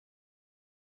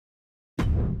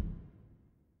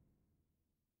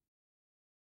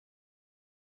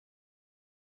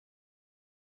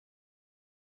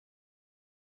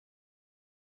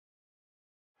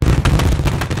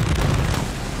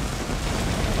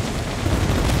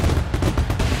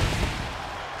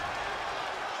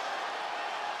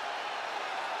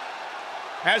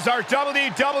as our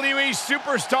WWE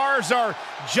superstars are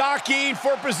jockeying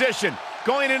for position.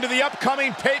 Going into the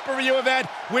upcoming pay-per-view event,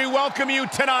 we welcome you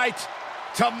tonight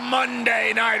to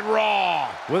Monday Night Raw.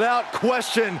 Without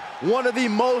question, one of the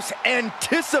most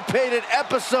anticipated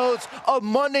episodes of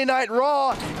Monday Night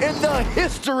Raw in the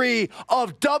history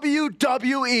of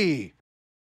WWE.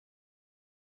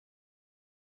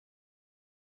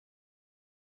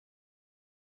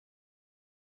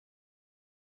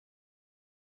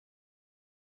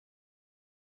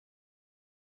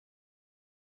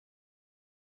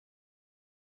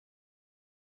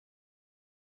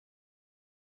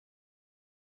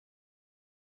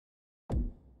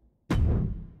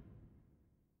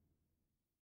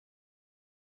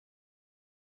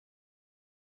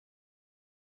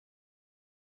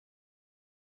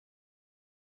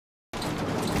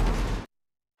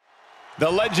 The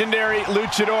legendary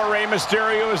luchador Rey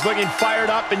Mysterio is looking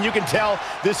fired up, and you can tell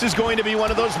this is going to be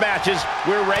one of those matches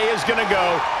where Rey is going to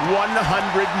go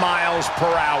 100 miles per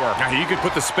hour. Now, you could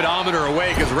put the speedometer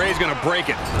away because Rey's going to break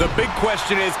it. The big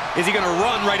question is he going to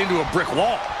run right into a brick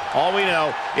wall? All we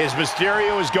know is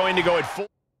Mysterio is going to go at full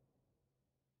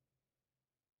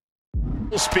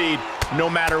speed no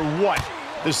matter what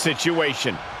the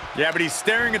situation. Yeah, but he's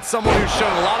staring at someone who's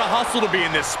shown a lot of hustle to be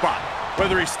in this spot.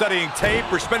 Whether he's studying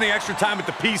tape or spending extra time at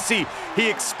the PC, he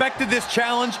expected this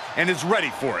challenge and is ready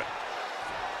for it.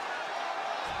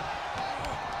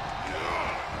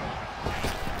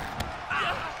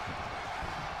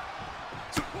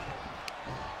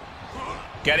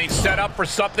 Getting set up for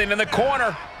something in the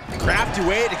corner. Crafty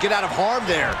way to get out of harm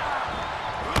there.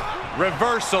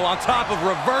 Reversal on top of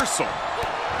reversal.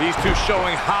 These two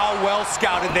showing how well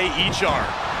scouted they each are.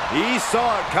 He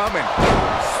saw it coming.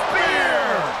 Spear!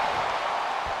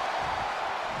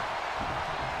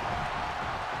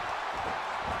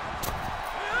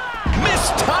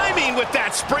 Timing with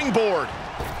that springboard.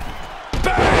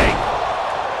 Bang!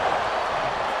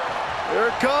 Here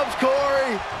it comes,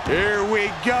 Corey. Here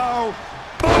we go.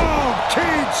 Boom!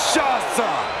 Kinshasa!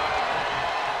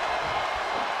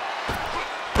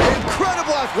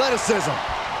 Incredible athleticism.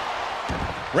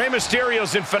 Rey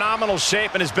Mysterio's in phenomenal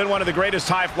shape and has been one of the greatest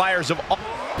high flyers of all.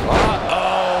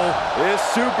 Uh-oh. This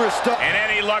superstar. And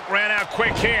any luck ran out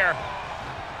quick here.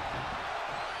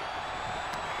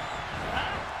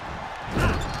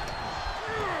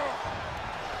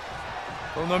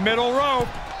 From the middle rope.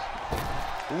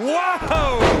 Whoa!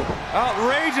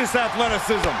 Outrageous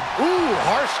athleticism. Ooh,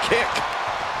 harsh kick.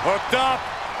 Hooked up.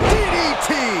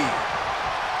 DDT.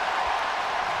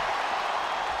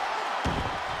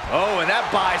 Oh, and that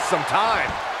buys some time.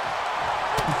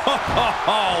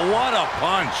 Oh, what a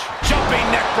punch. Jumping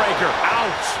neck breaker.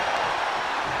 Ouch.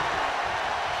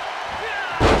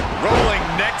 Rolling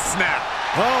neck snap.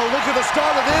 Oh, look at the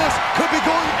start of this. Could be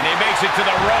going. And he makes it to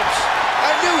the ropes.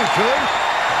 I knew he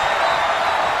could.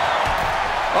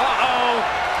 Uh-oh.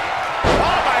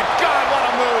 Oh, my God, what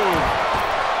a move.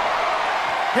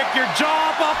 Pick your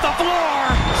jaw up off the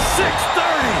floor.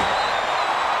 630.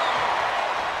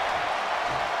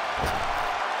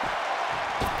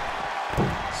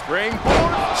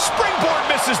 Springboard. Springboard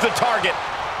misses the target.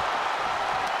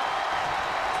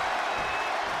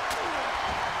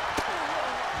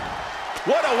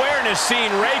 What awareness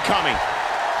seeing Rey coming.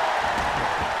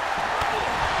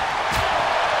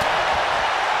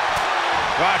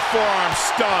 Right forearm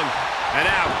stung, and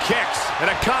now kicks, and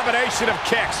a combination of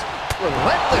kicks.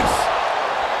 Relentless.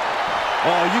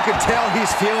 Oh, you can tell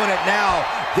he's feeling it now.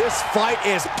 This fight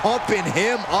is pumping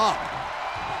him up.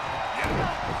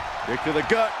 Kick to the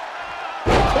gut.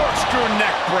 Corkscrew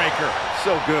neck breaker.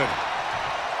 So good.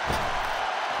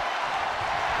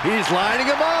 He's lining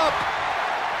him up.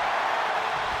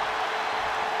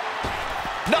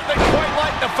 Nothing quite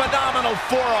like the phenomenal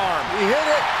forearm. He hit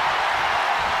it.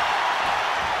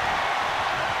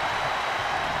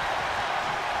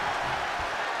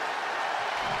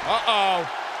 Uh-oh.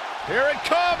 Here it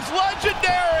comes,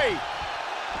 legendary!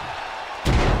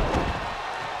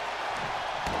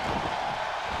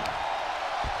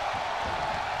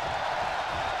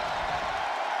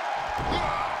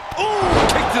 Ooh,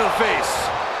 kick to the face.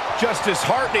 Just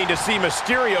disheartening to see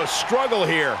Mysterio struggle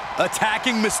here.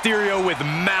 Attacking Mysterio with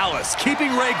malice.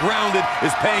 Keeping Rey grounded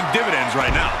is paying dividends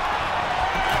right now.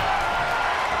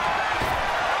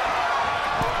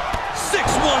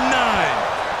 619.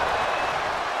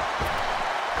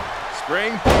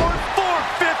 Springboard.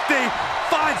 450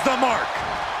 finds the mark.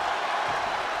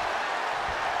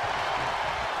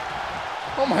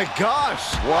 Oh my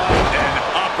gosh. What an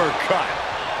uppercut.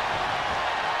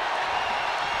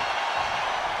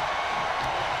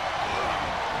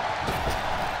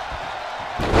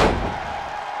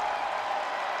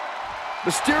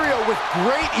 Mysterio with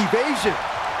great evasion.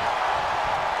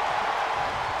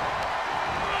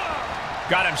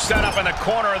 Got him set up in the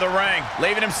corner of the ring,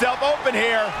 leaving himself open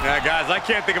here. Yeah, guys, I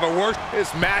can't think of a worse.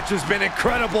 This match has been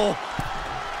incredible.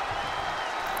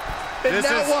 And This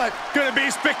now is what? gonna be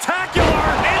spectacular.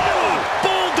 Into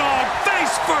Bulldog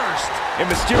face first. And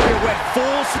Mysterio went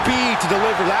full speed to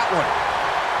deliver that one.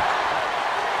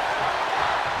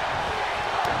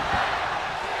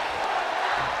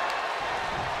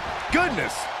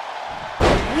 Goodness.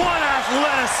 What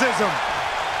athleticism.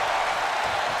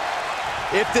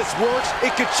 If this works,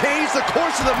 it could change the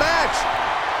course of the match.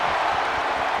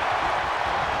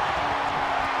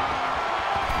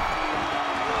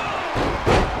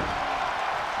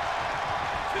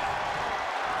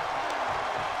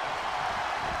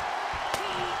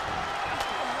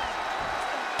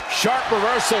 Sharp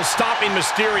reversal stopping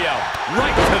Mysterio.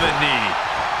 Right to the knee.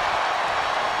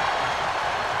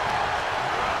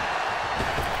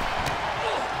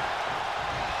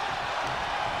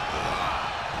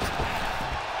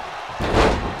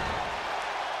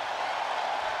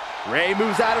 Rey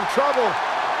moves out of trouble.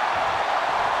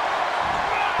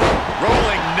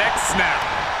 Rolling neck snap.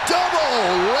 Double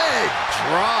leg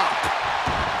drop.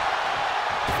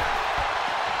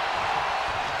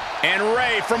 And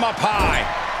Rey from up high.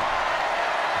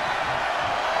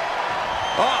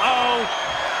 Uh-oh.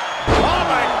 Oh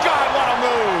my God, what a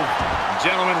move.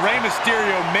 Gentlemen, Rey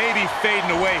Mysterio may be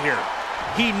fading away here.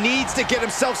 He needs to get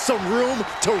himself some room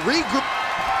to regroup.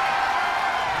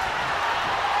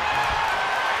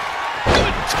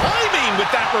 Good timing with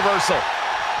that reversal.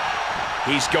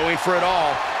 He's going for it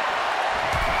all.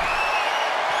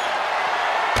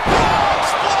 Oh,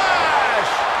 splash!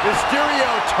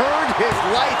 Mysterio turned his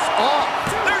lights off.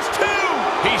 There's two.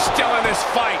 He's still in this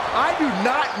fight. I do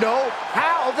not know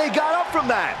how they got up from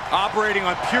that. Operating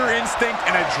on pure instinct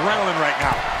and adrenaline right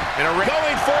now.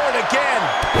 Going forward again.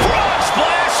 Frog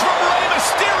splash from Rey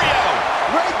Mysterio.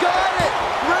 Rey got it.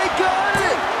 Rey got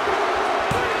it.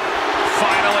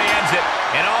 Finally ends it.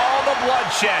 And all the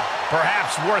bloodshed.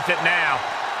 Perhaps worth it now.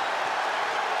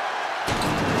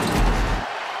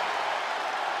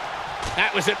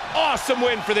 That was an awesome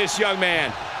win for this young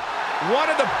man. One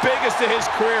of the biggest of his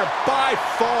career by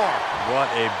far. What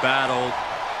a battle.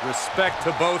 Respect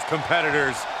to both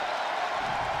competitors.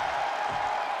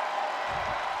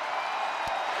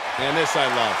 And this I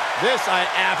love. This I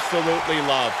absolutely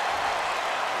love.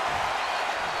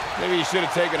 Maybe you should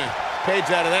have taken a page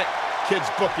out of that kid's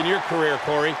book in your career,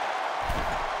 Corey.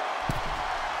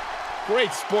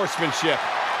 Great sportsmanship.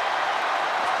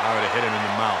 I would have hit him in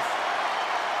the mouth.